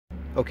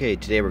Okay,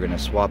 today we're going to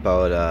swap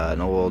out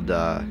an old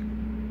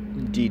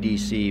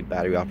DDC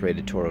battery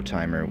operated Toro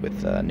timer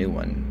with a new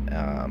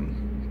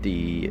one.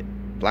 The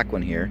black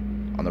one here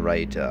on the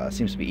right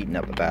seems to be eating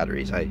up the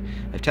batteries.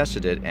 I've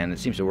tested it and it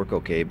seems to work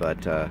okay,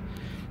 but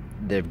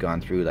they've gone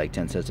through like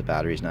 10 sets of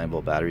batteries,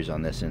 9-volt batteries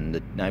on this, and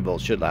the 9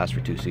 volts should last for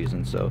 2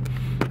 seasons. So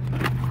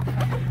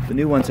the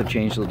new ones have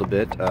changed a little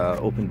bit.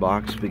 Open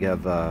box, we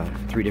have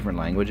 3 different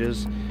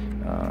languages.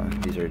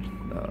 These are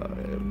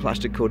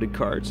plastic coated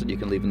cards that you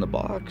can leave in the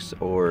box,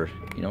 or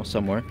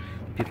somewhere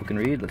people can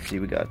read. Let's see,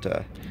 we got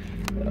I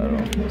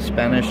don't know,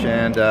 Spanish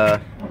and I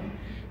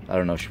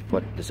don't know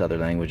what this other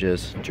language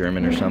is,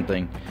 German or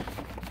something,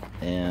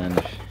 and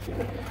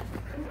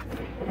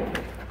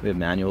we have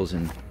manuals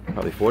in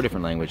probably 4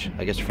 different languages.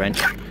 I guess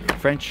French,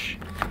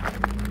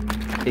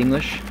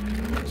 English,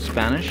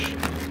 Spanish,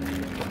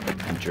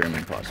 and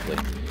German possibly.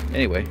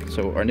 Anyway,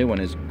 so our new one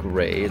is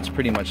gray. It's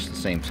pretty much the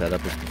same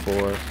setup as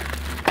before.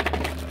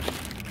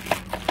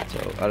 So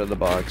out of the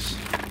box,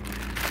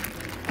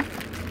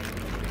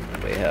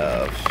 we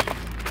have,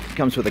 it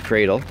comes with a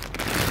cradle,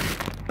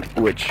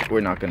 which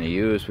we're not going to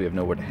use. We have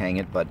nowhere to hang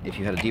it, but if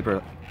you had a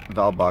deeper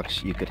valve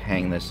box, you could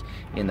hang this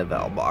in the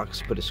valve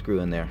box, put a screw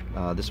in there.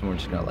 This one we're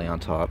just going to lay on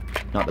top.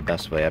 Not the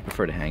best way. I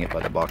prefer to hang it,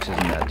 but the box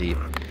isn't that deep.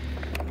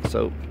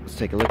 So let's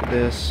take a look at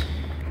this.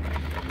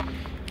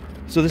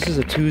 So this is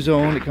a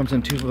 2-zone. It comes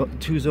in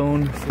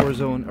 2-zone,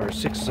 4-zone, or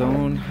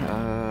 6-zone.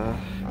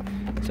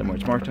 Somewhere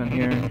it's marked on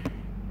here.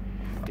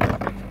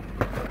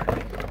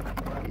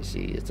 You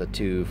see, it's a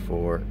 2,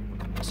 4,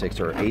 6,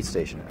 or 8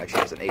 station.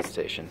 Actually, it's an 8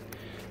 station.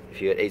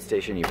 If you had 8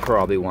 station, you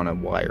probably want to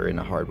wire in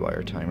a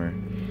hardwire timer.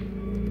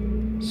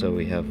 So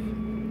we have,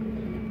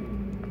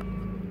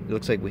 it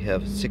looks like we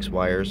have 6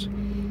 wires.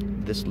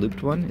 This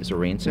looped one is a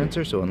rain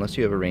sensor, so unless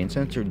you have a rain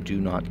sensor,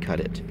 do not cut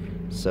it.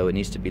 So it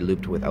needs to be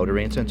looped without a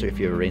rain sensor. If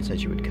you have a rain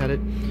sensor, you would cut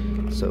it.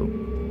 So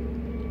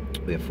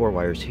we have 4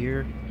 wires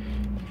here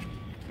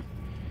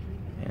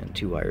and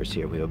 2 wires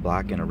here. We have a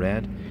black and a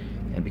red,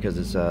 and because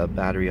it's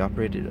battery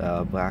operated,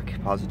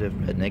 black positive,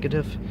 red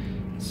negative.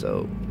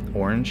 So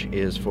orange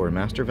is for a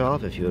master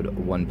valve. If you had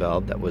one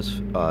valve that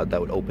was that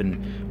would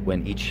open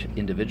when each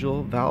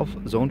individual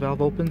zone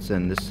valve opens,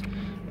 and this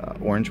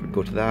orange would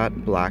go to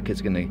that. Black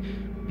is going to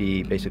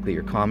be basically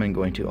your common,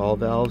 going to all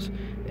valves,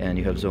 and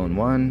you have zone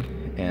 1,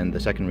 and the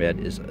second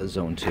red is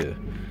zone 2.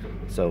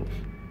 So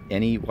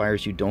any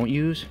wires you don't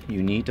use,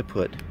 you need to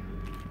put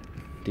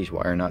these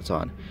wire nuts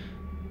on.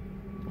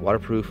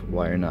 Waterproof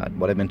wire nut.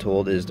 What I've been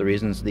told is the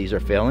reasons these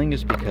are failing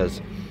is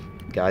because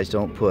guys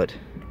don't put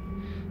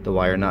the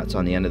wire nuts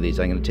on the end of these.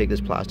 I'm going to take this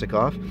plastic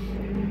off,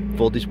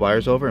 fold these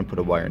wires over, and put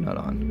a wire nut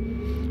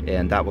on,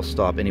 and that will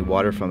stop any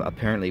water from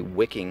apparently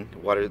wicking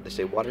water. They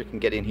say water can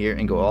get in here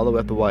and go all the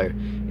way up the wire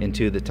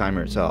into the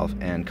timer itself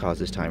and cause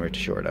this timer to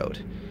short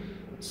out.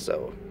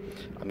 So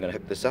I'm going to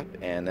hook this up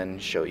and then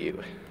show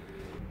you.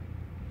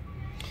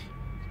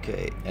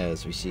 Okay,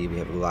 as we see, we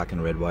have a black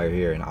and red wire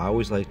here, and I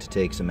always like to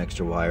take some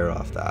extra wire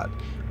off that,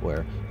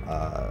 where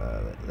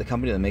the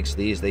company that makes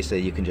these, they say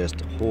you can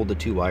just hold the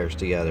 2 wires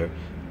together.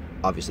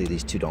 Obviously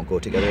these 2 don't go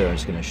together. I'm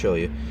just going to show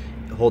you.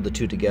 Hold the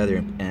 2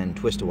 together and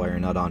twist a wire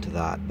nut onto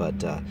that, but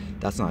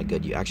that's not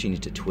good. You actually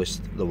need to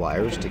twist the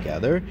wires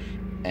together,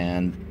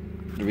 and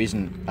the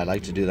reason I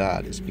like to do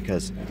that is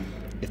because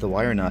if the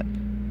wire nut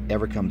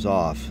ever comes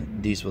off,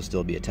 these will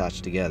still be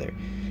attached together.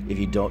 If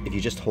you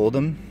just hold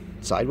them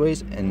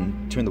sideways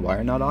and turn the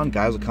wire nut on,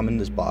 guys will come in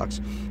this box,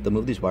 they'll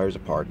move these wires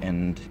apart,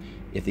 and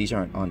if these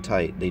aren't on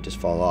tight, they just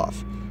fall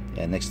off,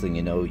 and next thing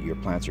you know, your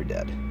plants are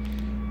dead.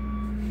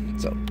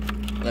 So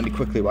let me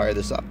quickly wire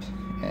this up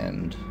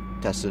and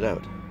test it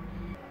out.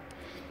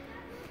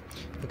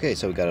 Okay,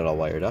 so we got it all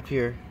wired up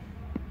here.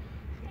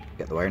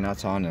 Got the wire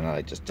nuts on, and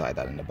I just tied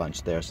that in a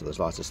bunch there, so there's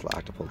lots of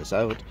slack to pull this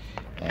out.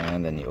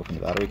 And then you open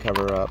the battery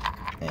cover up,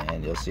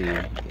 and you'll see you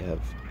have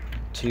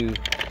 2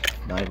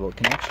 9-volt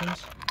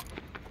connections,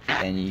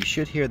 and you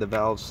should hear the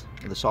valves,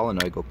 the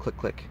solenoid, go click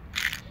click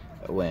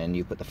when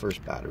you put the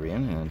first battery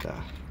in. And let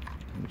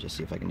me just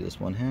see if I can do this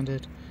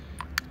one-handed.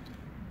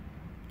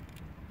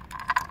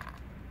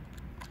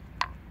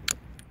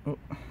 Oh.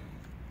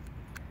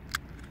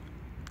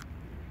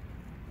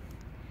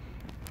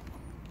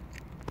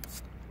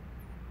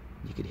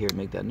 You could hear it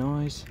make that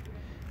noise.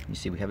 You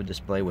see we have a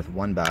display with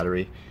 1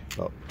 battery.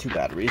 Well, 2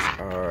 batteries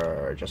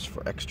are just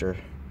for extra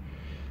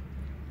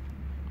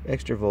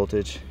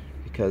voltage,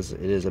 because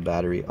it is a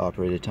battery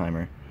operated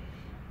timer.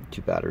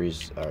 2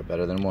 batteries are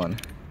better than 1.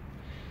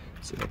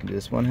 Let's see if I can do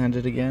this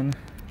one-handed again.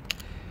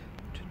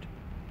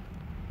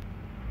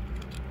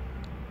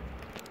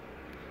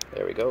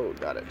 There we go,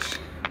 got it.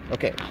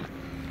 Okay,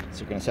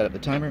 so we're going to set up the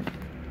timer.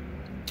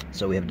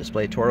 So we have a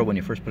display Toro. When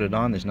you first put it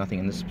on, there's nothing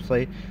in this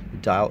display. The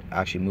dial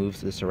actually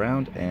moves this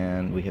around,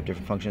 and we have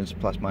different functions,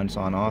 plus, minus,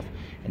 on, off,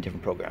 and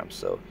different programs.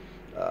 So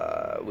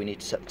we need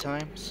to set the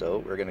time.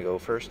 So we're going to go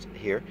first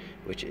here,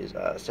 which is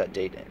set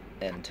date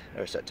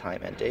or set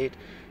time and date.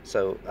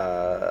 So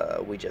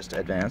we just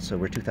advance. So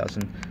we're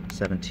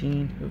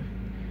 2017,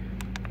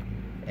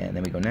 and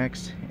then we go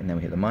next, and then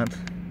we hit the month.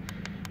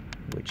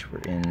 which we're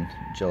in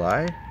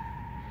July,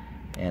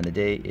 and the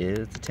day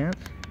is the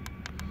 10th.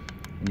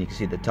 And you can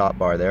see the top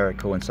bar there, it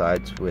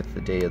coincides with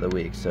the day of the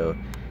week. So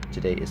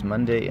today is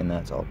Monday, and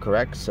that's all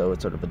correct, so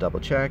it's sort of a double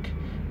check.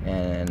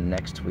 And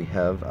next we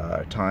have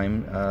our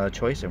time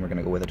choice, and we're going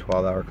to go with a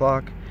 12-hour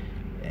clock.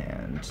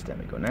 And then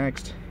we go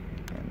next,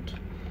 and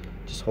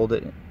just hold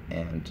it,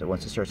 and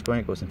once it starts going,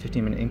 it goes in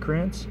 15-minute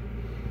increments.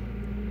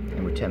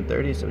 And we're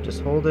 10:30, so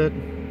just hold it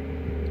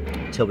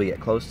until we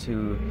get close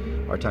to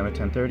our time at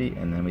 10:30,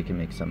 and then we can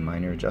make some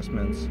minor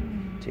adjustments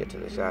to get to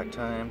the exact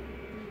time.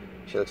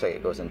 Actually, looks like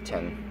it goes in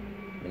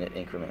 10-minute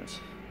increments.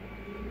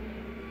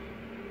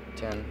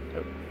 10,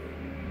 nope,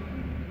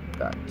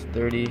 back to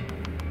 30.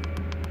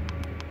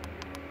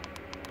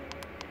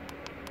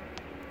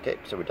 Okay,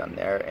 so we're done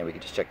there, and we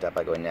can just check that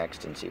by going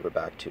next and see we're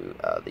back to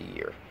the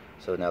year.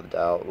 So now the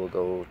dial will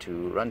go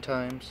to run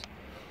times,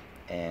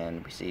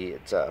 and we see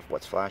it's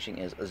what's flashing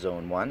is a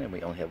zone 1, and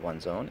we only have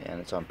one zone,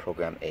 and it's on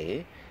program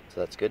A,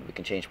 so that's good. We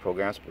can change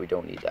programs, but we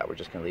don't need that. We're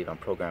just going to leave on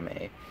program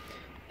A.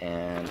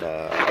 And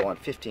I want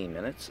 15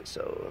 minutes,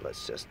 so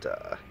let's just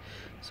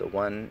so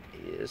 1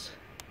 is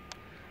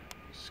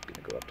just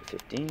going to go up to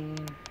 15,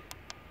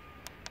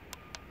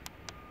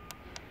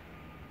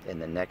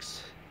 and then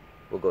next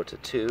we'll go to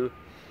 2,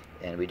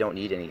 and we don't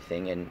need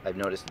anything. And I've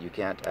noticed you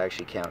can't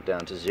actually count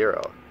down to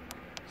 0.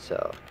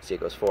 So see,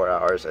 it goes 4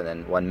 hours and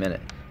then 1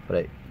 minute.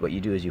 But what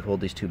you do is you hold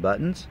these two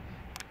buttons,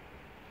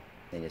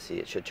 and you see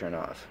it should turn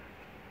off.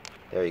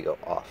 There you go,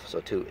 off.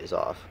 So 2 is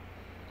off.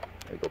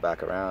 And we go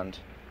back around,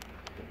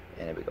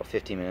 and then we go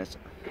 15 minutes.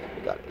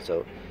 We got it.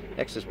 So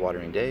next is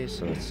watering days.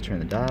 So let's turn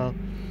the dial,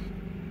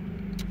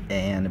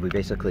 and we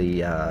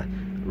basically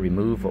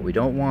remove what we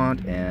don't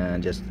want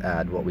and just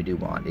add what we do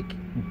want. It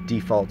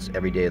defaults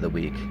every day of the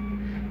week.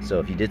 So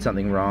if you did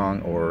something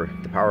wrong, or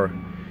the power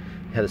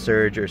had a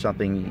surge or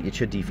something, it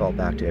should default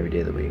back to every day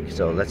of the week.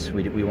 So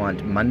we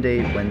want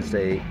Monday,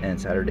 Wednesday, and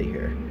Saturday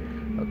here.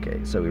 Okay,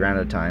 so we ran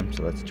out of time,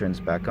 so let's turn this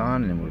back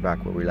on, and we're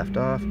back where we left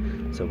off.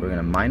 So we're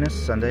gonna minus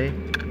Sunday.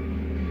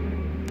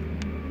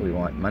 We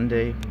want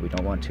Monday, we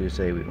don't want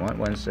Tuesday, we want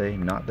Wednesday,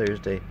 not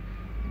Thursday,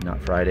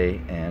 not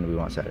Friday, and we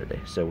want Saturday.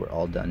 So we're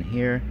all done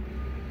here.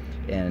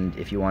 And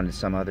if you wanted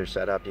some other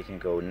setup, you can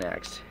go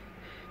next.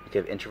 You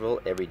can have interval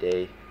every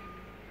day,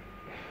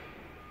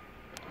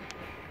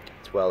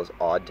 as well as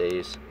odd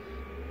days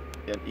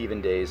and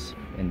even days,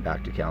 and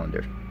back to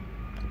calendar.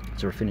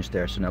 So we're finished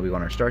there. So now we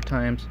want our start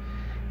times,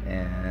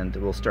 and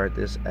we'll start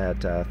this at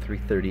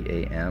 3:30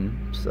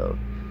 a.m. So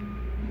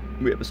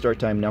we have a start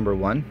time number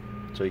 1.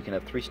 So you can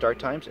have 3 start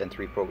times and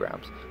 3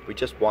 programs. We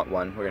just want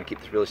 1. We're going to keep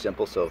this really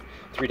simple. So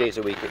 3 days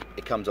a week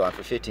it comes on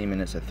for 15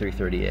 minutes at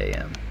 3:30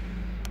 a.m.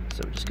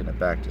 So we're just going to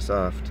back this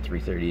off to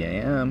 3:30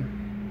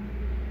 a.m.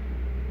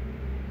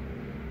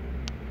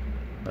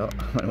 Oh,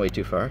 I went way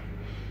too far.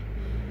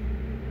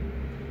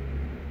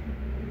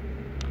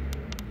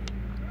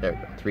 There we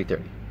go,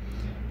 3:30.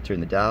 Turn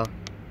the dial.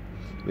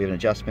 We have an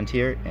adjustment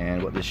here,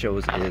 and what this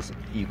shows is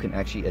you can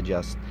actually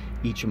adjust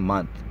each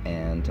month,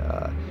 and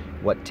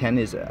what 10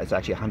 is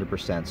actually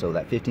 100%. So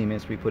that 15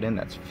 minutes we put in,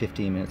 that's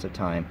 15 minutes of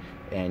time,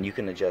 and you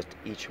can adjust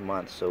each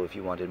month. So if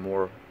you wanted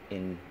more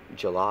in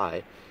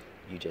July,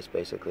 you just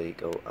basically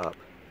go up.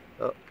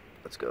 Oh,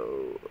 let's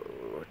go.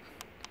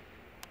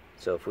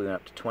 So if we went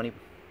up to 20,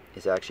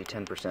 it's actually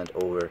 10%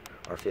 over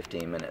our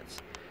 15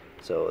 minutes.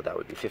 So that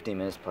would be 15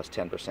 minutes plus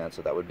 10%,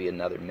 so that would be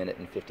another minute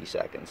and 50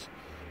 seconds.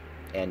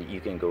 And you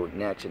can go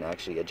next and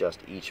actually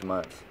adjust each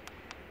month.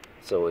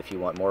 So if you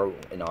want more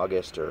in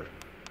August, or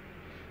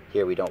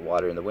here we don't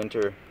water in the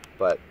winter,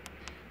 but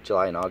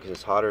July and August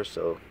is hotter,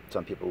 so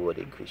some people would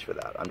increase for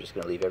that. I'm just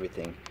going to leave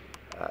everything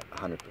at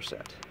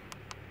 100%.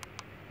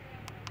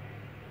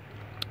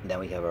 Then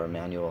we have our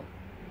manual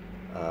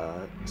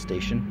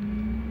station,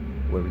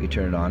 where we can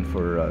turn it on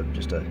for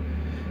just a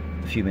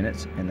few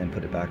minutes and then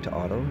put it back to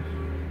auto.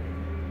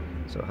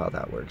 So how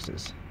that works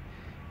is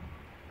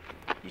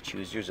you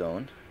choose your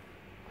zone.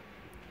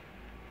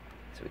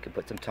 So we can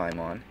put some time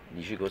on. It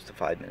usually goes to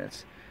 5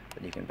 minutes,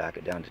 but you can back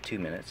it down to 2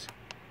 minutes,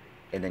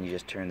 and then you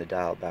just turn the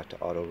dial back to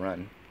auto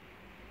run,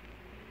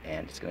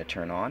 and it's going to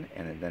turn on,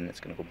 and then it's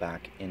going to go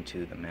back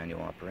into the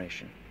manual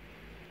operation.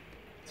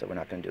 So we're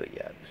not going to do it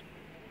yet.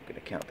 I'm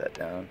going to count that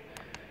down,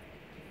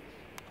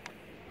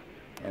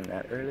 and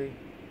that early,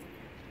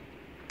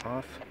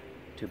 off,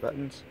 2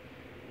 buttons.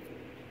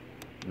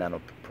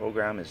 Manual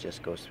program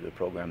just goes through the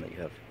program that you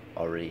have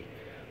already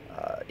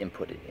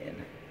inputted in,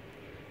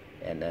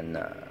 and then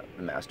the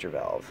master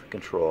valve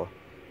control,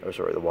 or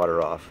sorry, the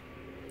water off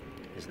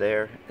is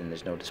there, and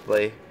there's no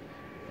display,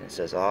 and it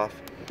says off,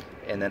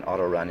 and then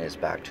auto run is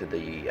back to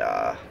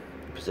the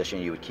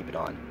position you would keep it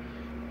on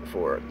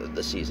for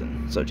the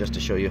season. So just to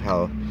show you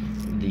how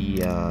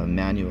the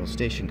manual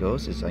station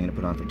goes, is I'm going to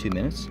put on for 2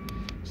 minutes.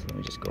 So let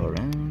me just go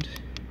around,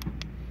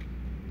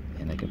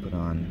 and I can put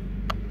on,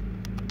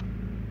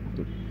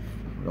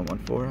 we don't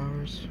want 4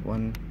 hours,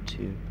 1,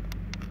 2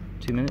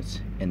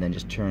 minutes, and then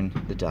just turn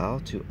the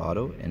dial to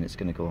auto, and it's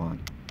going to go on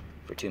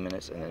for 2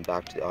 minutes, and then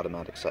back to the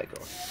automatic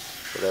cycle.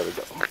 So there we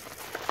go.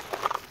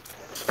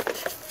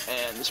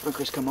 And the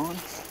sprinklers come on.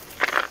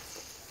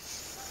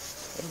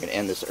 We're going to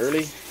end this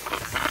early.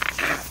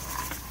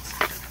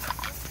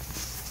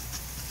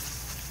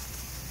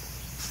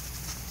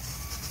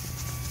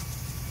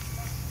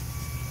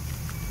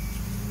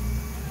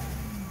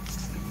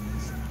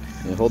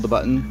 You hold the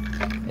button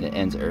and it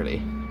ends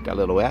early. Got a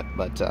little wet,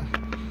 but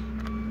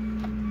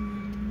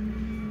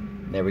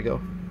there we go.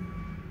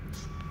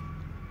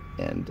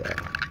 And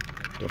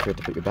don't forget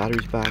to put your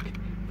batteries back,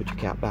 put your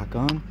cap back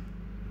on.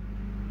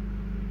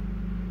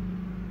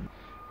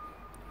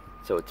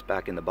 So it's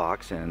back in the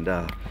box, and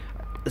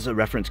there's a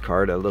reference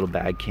card. A little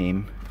bag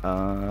came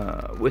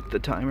with the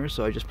timer,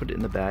 so I just put it in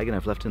the bag and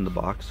I've left it in the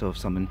box, so if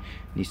someone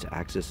needs to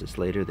access this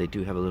later, they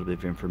do have a little bit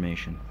of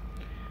information.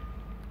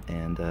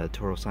 And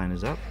Toro sign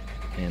is up,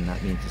 and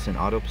that means it's in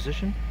auto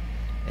position,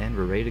 and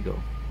we're ready to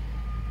go.